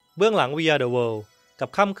เบื้องหลัง We Are the World กับ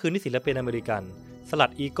ค่ำคืนที่ศิลปินอเมริกันสลั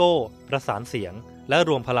ดอีโก้ประสานเสียงและร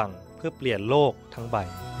วมพลังเพื่อเปลี่ยนโลกทั้งใบ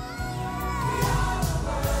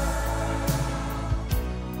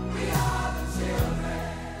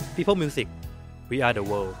People Music We Are the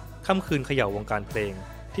World ค่ำคืนเขย่าวงการเพลง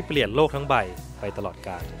ที่เปลี่ยนโลกทั้งใบไปตลอดก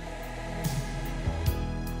าล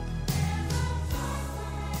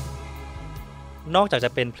นอกจากจะ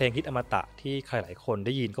เป็นเพลงฮิตอมตะที่ใครหลายคนไ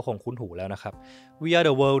ด้ยินก็คงคุ้นหูแล้วนะครับ We Are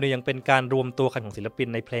the World เนี่ยยังเป็นการรวมตัวกันของศิลปิน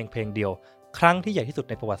ในเพลงเดียวครั้งที่ใหญ่ที่สุด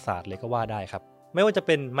ในประวัติศาสตร์เลยก็ว่าได้ครับไม่ว่าจะเ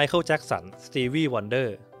ป็นไมเคิลแจ็กสัน สตีวีย์วันเดอ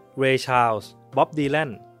ร์ เรย์ ชาร์ลส์ บ๊อบ ดีแลน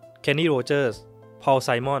เคนนี่ โรเจอร์ส พอล ไซ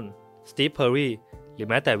มอน สตีฟ เพอร์รีหรือ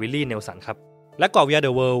แม้แต่วิลลี่ เนลสันครับและก่อน We Are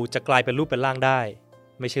the World จะกลายเป็นรูปเป็นร่างได้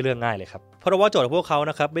ไม่ใช่เรื่องง่ายเลยครับเพราะว่าโจทย์ของพวกเขา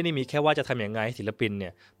นะครับไม่ได้มีแค่ว่าจะทำอย่างไรให้ศิลปินเนี่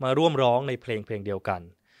ยมาร่วมร้องในเพลงเดียวกัน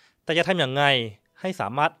แต่จะทำอย่างไรให้สา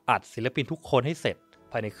มารถอัดศิลปินทุกคนให้เสร็จ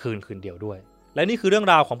ภายในคืนเดียวด้วยและนี่คือเรื่อง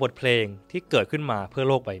ราวของบทเพลงที่เกิดขึ้นมาเพื่อ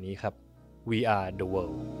โลกใบนี้ครับ We Are the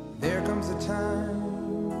World There comes a time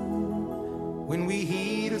when we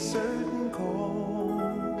heed a certain call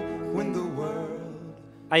when the world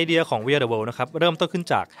ไอเดียของ We Are the World นะครับเริ่มต้นขึ้น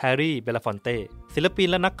จากแฮร์รี่ เบลาฟอนเต้ศิลปิน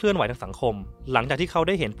และนักเคลื่อนไหวทางสังคมหลังจากที่เขาไ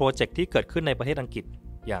ด้เห็นโปรเจกต์ที่เกิดขึ้นในประเทศอังกฤษ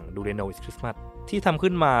อย่างดูเรโนวิสคริสต์มาสที่ทำ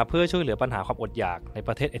ขึ้นมาเพื่อช่วยเหลือปัญหาความอดอยากในป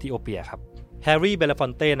ระเทศเอธิโอเปียครับแฮร์รี่ เบลาฟอ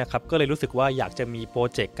นเต้นะครับก็เลยรู้สึกว่าอยากจะมีโปร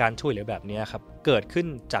เจกต์การช่วยเหลือแบบนี้ครับเกิดขึ้น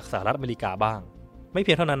จากสหรัฐอเมริกาบ้างไม่เ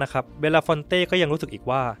พียงเท่านั้นนะครับเบลาฟอนเต้ก็ยังรู้สึกอีก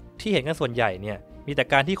ว่าที่เห็นกันส่วนใหญ่เนี่ยมีแต่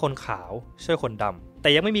การที่คนขาวช่วยคนดำแต่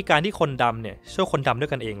ยังไม่มีการที่คนดำเนี่ยช่วยคนดำด้ว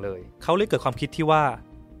ยกันเองเลยเขาเลยเกิดความคิดที่ว่า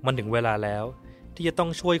มันถึงเวลาแล้วที่จะต้อง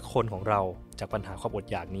ช่วยคนของเราจากปัญหาความอด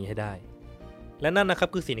อยากนี้ให้ได้และนั่นนะครับ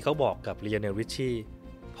คือสิ่งที่เขาบอกกับ Lionel Richie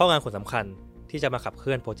พ่องานคนสำคัญที่จะมาขับเค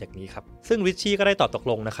ลื่อนโปรเจกต์นี้ครับซึ่ง Richie ก็ได้ตอบตก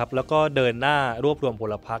ลงนะครับแล้วก็เดินหน้ารวบรวมพ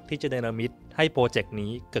ลพรรคที่จะเนรมิตให้โปรเจกต์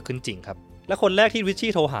นี้เกิดขึ้นจริงครับและคนแรกที่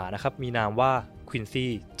Richie โทรหานะครับมีนามว่าควิน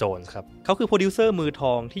ซี่ โจนส์ครับเขาคือโปรดิวเซอร์มือท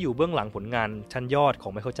องที่อยู่เบื้องหลังผลงานชั้นยอดขอ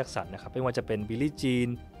งไมเคิลแจ็กสันนะครับไม่ว่าจะเป็นบิลลี่จีน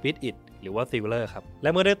บีทอิทหรือว่าซิลเลอร์ครับและ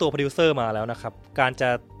เมื่อได้ตัวโปรดิวเซอร์มาแล้วนะครับการจะ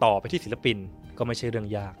ต่อไปที่ศิลปินก็ไม่ใช่เรื่อง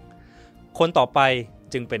ยากคนต่อไป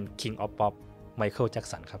จึงเป็น King of Pop ไมเคิลแจ็ก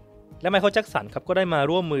สันครับและไมเคิลแจ็กสันครับก็ได้มา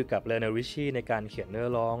ร่วมมือกับ Lionel Richie ในการเขียนเนื้อ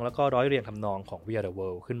ร้องแล้วก็ร้อยเรียงทำนองของ We Are the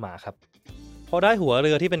World ขึ้นมาครับพอได้หัวเ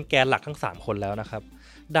รือที่เป็นแกนหลักทั้ง3คนแล้วนะครับ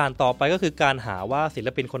ด่านต่อไปก็คือการหาว่าศิล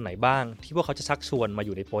ปินคนไหนบ้างที่พวกเขาจะชักชวนมาอ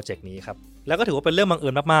ยู่ในโปรเจกต์นี้ครับแล้วก็ถือว่าเป็นเรื่องบังเอิ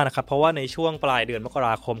ญมากๆนะครับเพราะว่าในช่วงปลายเดือนมกร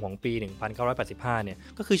าคมของปี 1985 เนี่ย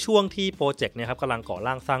ก็คือช่วงที่โปรเจกต์เนี่ยครับกำลังก่อ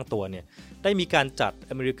ร่างสร้างตัวเนี่ยได้มีการจัด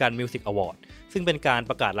American Music Award ซึ่งเป็นการ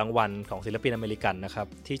ประกาศรางวัลของศิลปินอเมริกันนะครับ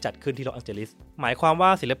ที่จัดขึ้นที่ลอสแองเจลิสหมายความว่า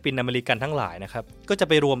ศิลปินอเมริกันทั้งหลายนะครับก็จะ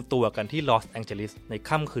ไปรวมตัวกันที่ลอสแองเจลิสใน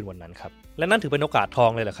ค่ำคืนวันนั้นครับและนั่นถือเป็นโอกาสทอ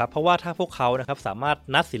งเลยแหละครับเพราะว่าถ้าพวกเขานะครับสามารถ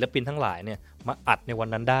นัดศิลปินทั้งหลายเนี่ยมาอัดในวัน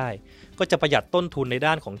นั้นได้ก็จะประหยัดต้นทุนใน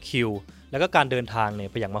ด้านของคิวแล้วก็การเดินทางเนี่ย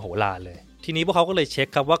ไปอย่างมโหฬารเลยทีนี้พวกเขาก็เลยเช็ค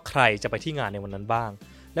ครับว่าใครจะไปที่งานในวันนั้นบ้าง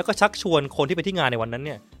แล้วก็ชักชวนคนที่ไปที่งานในวันนั้นเ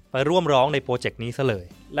นี่ยไปร่วมร้องในโปรเจกต์นี้ซะเลย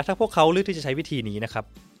และถ้าพวกเขาเลือกที่จะใช้วิธีนี้นะครับ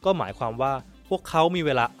ก็หมายความว่าพวกเขามีเ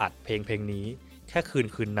วลาอัดเพลงนี้แค่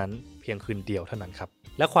คืนนั้นเพียงคืนเดียวเท่านั้นครับ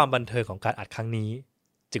และความบันเทิงของการอัดครั้งนี้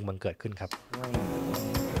จึงบังเกิดขึ้นครับ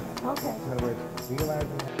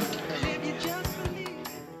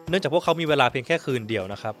เนื่องจากพวกเขามีเวลาเพียงแค่คืนเดียว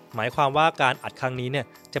นะครับหมายความว่าการอัดครั้งนี้เนี่ย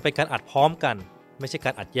จะเป็นการอัดพร้อมกันไม่ใช่ก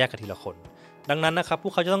ารอัดแยกกันทีละคนดังนั้นนะครับพว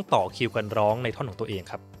กเขาจะต้องต่อคิวกันร้องในท่อนของตัวเอง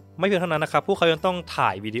ครับไม่เพียงเท่านั้นนะครับพวกเขายังต้องถ่า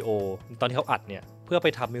ยวิดีโอตอนที่เขาอัดเนี่ยเพื่อไป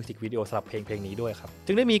ทำมิวสิกวิดีโอสำหรับเพลงนี้ด้วยครับ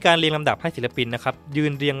จึงได้มีการเรียงลำดับให้ศิลปินนะครับยื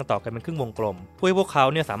นเรียงต่อกันเป็นครึ่งวงกลมเพื่อให้พวกเขา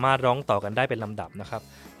เนี่ยสามารถร้องต่อกันได้เป็นลำดับนะครับ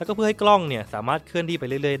แล้วก็เพื่อให้กล้องเนี่ยสามารถเคลื่อนที่ไป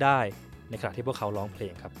เรื่อยๆได้ในขณะที่พวกเขาร้องเพล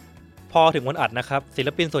งครับพอถึงวันอัดนะครับศิล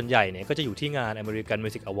ปินส่วนใหญ่เนี่ยก็จะอยู่ที่งาน American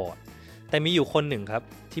Music Award แต่มีอยู่คนหนึ่งครับ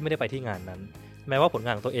ที่ไม่ได้ไปที่งานนั้นแม้ว่าผลง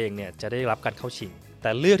านของตัวเองเนี่ยจะได้รับการเข้าชิงแต่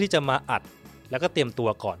เลือกที่จะมาอัดแล้วก็เตรียมตัว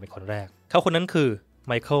ก่อนเป็นคนแรกเขาคนนั้นคือไ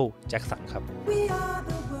มเคิลแจ็กสันครับ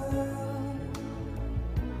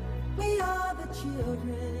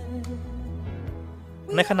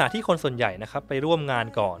ในขณะที่คนส่วนใหญ่นะครับไปร่วมงาน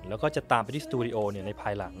ก่อนแล้วก็จะตามไปที่สตูดิโอเนี่ยในภา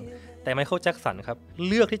ยหลังแต่ไมเคิลแจ็กสันครับ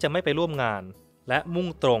เลือกที่จะไม่ไปร่วมงานและมุ่ง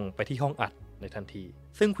ตรงไปที่ห้องอัดในทันที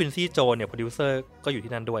ซึ่งควินซี่ โจนส์เนี่ยโปรดิวเซอร์ก็อยู่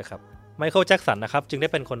ที่นั่นด้วยครับไมเคิลแจ็กสันนะครับจึงได้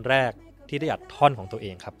เป็นคนแรกที่ได้อัดท่อนของตัวเอ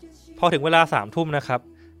งครับพอถึงเวลา 3 ทุ่มนะครับ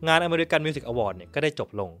งาน American Music Award เนี่ยก็ได้จบ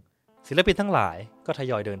ลงศิลปินทั้งหลายก็ท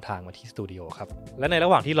ยอยเดินทางมาที่สตูดิโอครับและในระ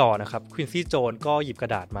หว่างที่รอนะครับควินซี่ โจนส์ก็หยิบกร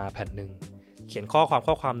ะดาษมาแผ่นนึงเขียนข้อ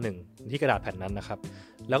ความหนึ่งที่กระดาษแผ่นนั้นนะครับ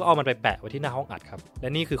แล้วก็เอามันไปแปะไว้ที่หน้าห้องอัดครับและ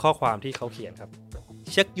นี่คือข้อความที่เขาเขียนครับ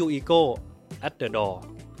Check your ego at the door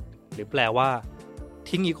หรือแปลว่า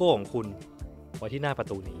ทิ้งอีโก้ของคุณไว้ที่หน้าประ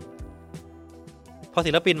ตูนี้พอ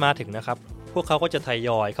ศิลปินมาถึงนะครับพวกเขาก็จะทย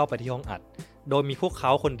อยเข้าไปที่ห้องอัด โดยมีพวกเข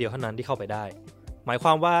าคนเดียวเท่านั้นที่เข้าไปได้หมายคว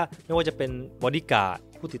ามว่าไม่ว่าจะเป็นบอดี้การ์ด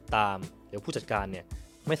ผู้ติดตามหรือผู้จัดการเนี่ย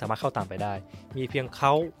ไม่สามารถเข้าตามไปได้มีเพียงเข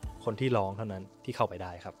าคนที่ร้องเท่านั้นที่เข้าไปไ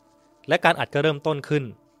ด้ครับและการอัดก็เริ่มต้นขึ้น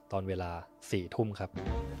ตอนเวลา 4 ทุ่มครับ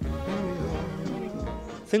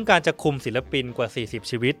ซึ่งการจะคุมศิลปินกว่า40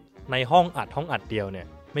ชีวิตในห้องอัดเดียวเนี่ย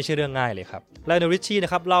ไม่ใช่เรื่องง่ายเลยครับLionel Richieน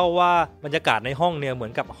ะครับเล่าว่าบรรยากาศในห้องเนี่ยเหมือ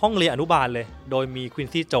นกับห้องเรียนอนุบาลเลยโดยมีควิน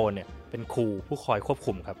ซี่โจนเนี่ยเป็นครูผู้คอยควบ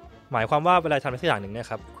คุมครับหมายความว่าเวลาทำอะไรสักอย่างหนึ่งนะ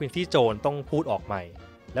ครับควินซี่โจนต้องพูดออกใหม่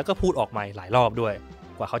แล้วก็พูดออกใหม่หลายรอบด้วย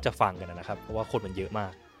กว่าเขาจะฟังกันนะครับเพราะว่าคนมันเยอะมา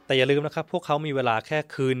กแต่อย่าลืมนะครับพวกเขามีเวลาแค่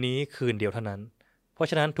คืนนี้คืนเดียวเท่านั้นเพราะ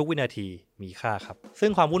ฉะนั้นทุกวินาทีมีค่าครับซึ่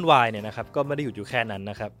งความวุ่นวายเนี่ยนะครับก็ไม่ได้หยุดอยู่แค่นั้น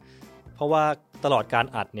นะครับเพราะว่าตลอดการ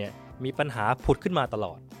อัดเนี่ยมีปัญหาผุดขึ้นมาตล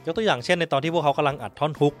อดยกตัวอย่างเช่นในตอนที่พวกเขากำลังอัดท่อ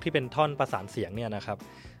นฮุกที่เป็นท่อนประสานเสียงเนี่ยนะครับ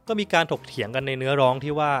ก็มีการถกเถียงกันในเนื้อร้อง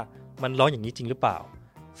ที่ว่ามันร้องอย่างนี้จริงหรือเปล่า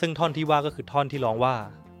ซึ่งท่อนที่ว่าก็คือท่อนที่ร้องว่า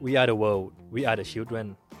We are the world we are the children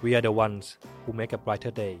we are the ones who make a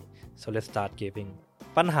brighter day so let's start giving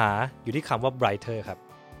ปัญหาอยู่ที่คำว่า brighter ครับ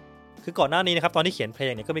คือก่อนหน้านี้นะครับตอนที่เขียนเพล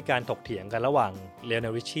งเนี่ยก็มีการถกเถียงกันระหว่าง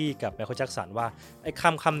Lionel Richie กับ Michael Jackson ว่าไอ้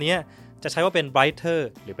คำนี้จะใช้ว่าเป็น brighter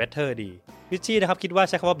หรือ better ดี Richie นะครับคิดว่า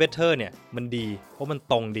ใช้คำว่า better เนี่ยมันดีเพราะมัน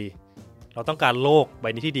ตรงดีเราต้องการโลกใบ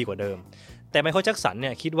นี้ที่ดีกว่าเดิมแต่ Michael Jackson เ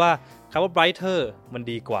นี่ยคิดว่าคำว่า brighter มัน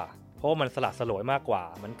ดีกว่าเพราะว่ามันสละสลวยมากกว่า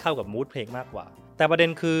มันเข้ากับมูดเพลงมากกว่าแต่ประเด็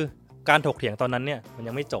นคือการถกเถียงตอนนั้นเนี่ยมัน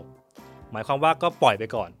ยังไม่จบหมายความว่าก็ปล่อยไป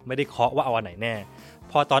ก่อนไม่ได้เคาะว่าเอาอันไหนแน่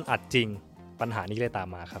พอตอนอัดจริงปัญหานี้เลยตาม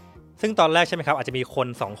มาครับซึ่งตอนแรกใช่ไหมครับอาจจะมีคน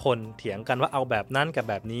2คนเถียงกันว่าเอาแบบนั้นกับ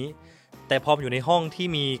แบบนี้แต่พออยู่ในห้องที่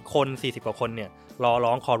มีคน40กว่าคนเนี่ยรอ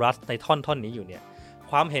ร้องคอรัสในท่อนนี้อยู่เนี่ย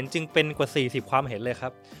ความเห็นจึงเป็นกว่า40ความเห็นเลยครั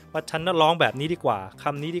บว่าฉันน่ะร้องแบบนี้ดีกว่าค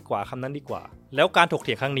ำนี้ดีกว่าคำนั้นดีกว่าแล้วการถกเ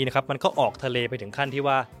ถียงครั้งนี้นะครับมันก็ออกทะเลไปถึงขั้นที่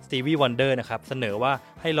ว่า Stevie Wonder นะครับเสนอว่า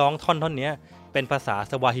ให้ร้องท่อนนี้เป็นภาษา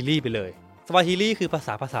สวาฮิลีไปเลยสวาฮิลีคือภ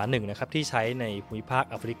าษาหนึ่งนะครับที่ใช้ในภูมิภาค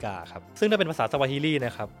แอฟริกาครับซึ่งถ้าเป็นภาษาสวาฮิลีน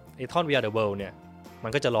ะครับไอ้ท่อน We Are The World เนี่ยมั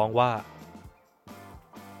นก็จะร้องว่า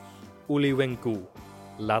อูลิเวงกู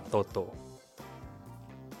ลาโตโต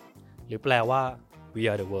หรือแปลว่า We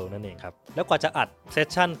Are The World นั่นเองครับแล้วกว่าจะอัดเซส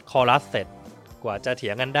ชั่นคอรัสเสร็จกว่าจะเถี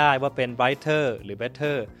ยงกันได้ว่าเป็น brighter หรือ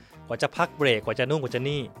better กว่าจะพักเบรกกว่าจะนู่นกว่าจะ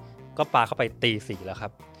นี่ก็ปาเข้าไปตี4แล้วครั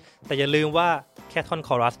บแต่อย่าลืมว่าแค่ท่อนค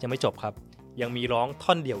อรัสยังไม่จบครับยังมีร้อง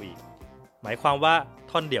ท่อนเดียวอีกหมายความว่า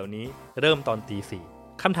ท่อนเดียวนี้เริ่มตอนตี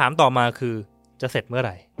4คำถามต่อมาคือจะเสร็จเมื่อไห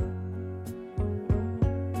ร่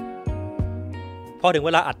พอถึงเ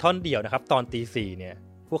วลาอัดท่อนเดี่ยวนะครับตอนตี4เนี่ย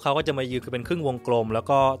พวกเขาก็จะมายืนเป็นครึ่งวงกลมแล้ว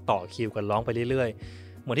ก็ต่อคิวกันร้องไปเรื่อย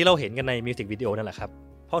ๆเหมือนที่เราเห็นกันในมิวสิกวิดีโอนั่นแหละครับ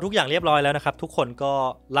พอทุกอย่างเรียบร้อยแล้วนะครับทุกคนก็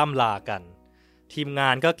ล่ำลากันทีมงา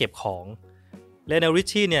นก็เก็บของLionel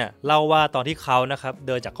Richieเนี่ยเล่าว่าตอนที่เขานะครับเ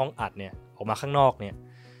ดินจากห้องอัดเนี่ยออกมาข้างนอกเนี่ย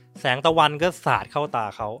แสงตะวันก็สาดเข้าตา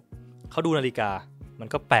เขาดูนาฬิกามัน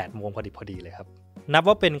ก็ 8 โมงพอดีเลยครับนับ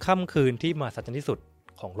ว่าเป็นค่ำคืนที่มหัศจรรย์ที่สุด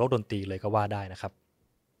ของโลกดนตรีเลยก็ว่าได้นะครับ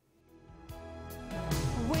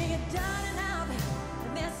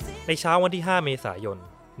ในเช้าวันที่ 5 เมษายน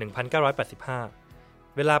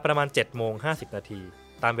 1985 เวลาประมาณ 7:50 นาที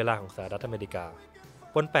ตามเวลาของสหรัฐอเมริกา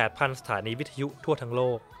บน 8,000 สถานีวิทยุทั่วทั้งโล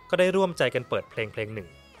กก็ได้ร่วมใจกันเปิดเพลงหนึ่ง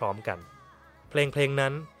พร้อมกันเพลง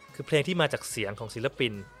นั้นคือเพลงที่มาจากเสียงของศิลปิ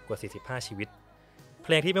นกว่า45ชีวิตเพ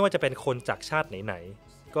ลงที่ไม่ว่าจะเป็นคนจากชาติไหน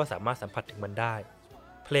ๆก็สามารถสัมผัสถึงมันได้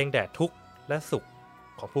เพลงแด่ทุกข์และสุข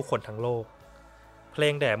ของผู้คนทั้งโลกเพล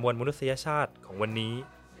งแด่มวลมนุษยชาติของวันนี้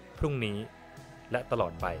พรุ่งนี้และตลอ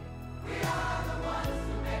ดไป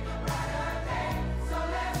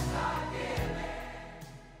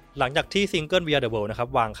หลังจากที่ซิงเกิล We Are The World นะครับ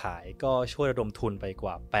วางขายก็ช่วยระดมทุนไปก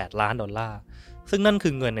ว่า$8 ล้านซึ่งนั่นคื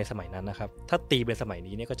อเงินในสมัยนั้นนะครับถ้าตีเป็นสมัย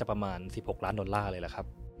นี้เนี่ยก็จะประมาณ$16 ล้านเลยแหละครับ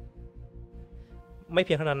ไม่เ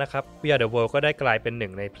พียงเท่านั้นนะครับ We Are The World ก็ได้กลายเป็นหนึ่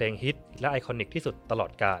งในเพลงฮิตและไอคอนิกที่สุดตลอ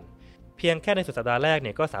ดกาลเพียงแค่ในสุดสัปดาห์แรกเ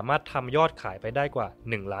นี่ยก็สามารถทำยอดขายไปได้กว่า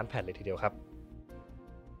1 ล้านแผ่นเลยทีเดียวครับ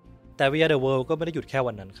แต่ We Are The World ก็ไม่ได้หยุดแค่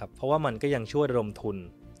วันนั้นครับเพราะว่ามันก็ยังช่วยระดมทุน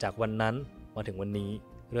จากวันนั้นมาถึงวันนี้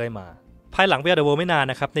เรื่อยมาภายหลัง We Are The World ไม่นาน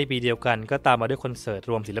นะครับในปีเดียวกันก็ตามมาด้วยคอนเสิร์ต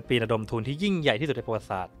รวมศิลปินระดมทุนที่ยิ่งใหญ่ที่สุดในประวัติ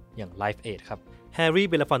ศาสตร์อย่าง Live Aid ครับแฮร์รี่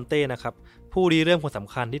เบลฟอนเต้นะครับผู้ริเริ่มคนส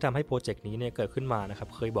ำคัญที่ทำให้โปรเจกต์นี้เนี่ยเกิดขึ้นมานะครับ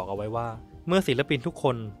เคยบอกเอาไว้ว่าเมื่อศิลปินทุกค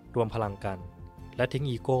นรวมพลังกันและทิ้ง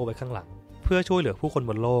อีโก้ไว้ข้างหลังเพื่อช่วยเหลือผู้คน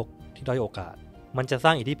บนโลกที่ด้อยโอกาสมันจะสร้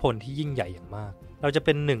างอิทธิพลที่ยิ่งใหญ่อย่างมากเราจะเ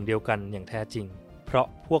ป็นหนึ่งเดียวกันอย่างแท้จริงเพราะ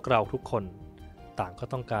พวกเราทุกคนต่างก็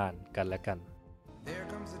ต้องการกันและกัน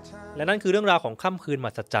และนั่นคือเรื่องราวของค่ำคืนม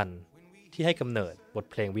หัศจรรย์ที่ให้กำเนิดบท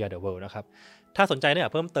เพลง We Are The World นะครับถ้าสนใจเนื้อห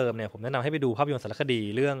าเพิ่มเติมเนี่ยผมแนะนำให้ไปดูภาพยนตร์สารคดี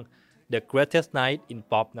เรื่อง The Greatest Night in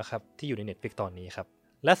Pop นะครับที่อยู่ใน Netflix ตอนนี้ครับ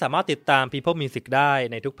และสามารถติดตาม People Music ได้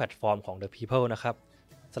ในทุกแพลตฟอร์มของ The People นะครับ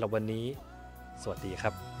สำหรับวันนี้ สวัสดีค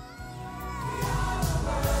รับ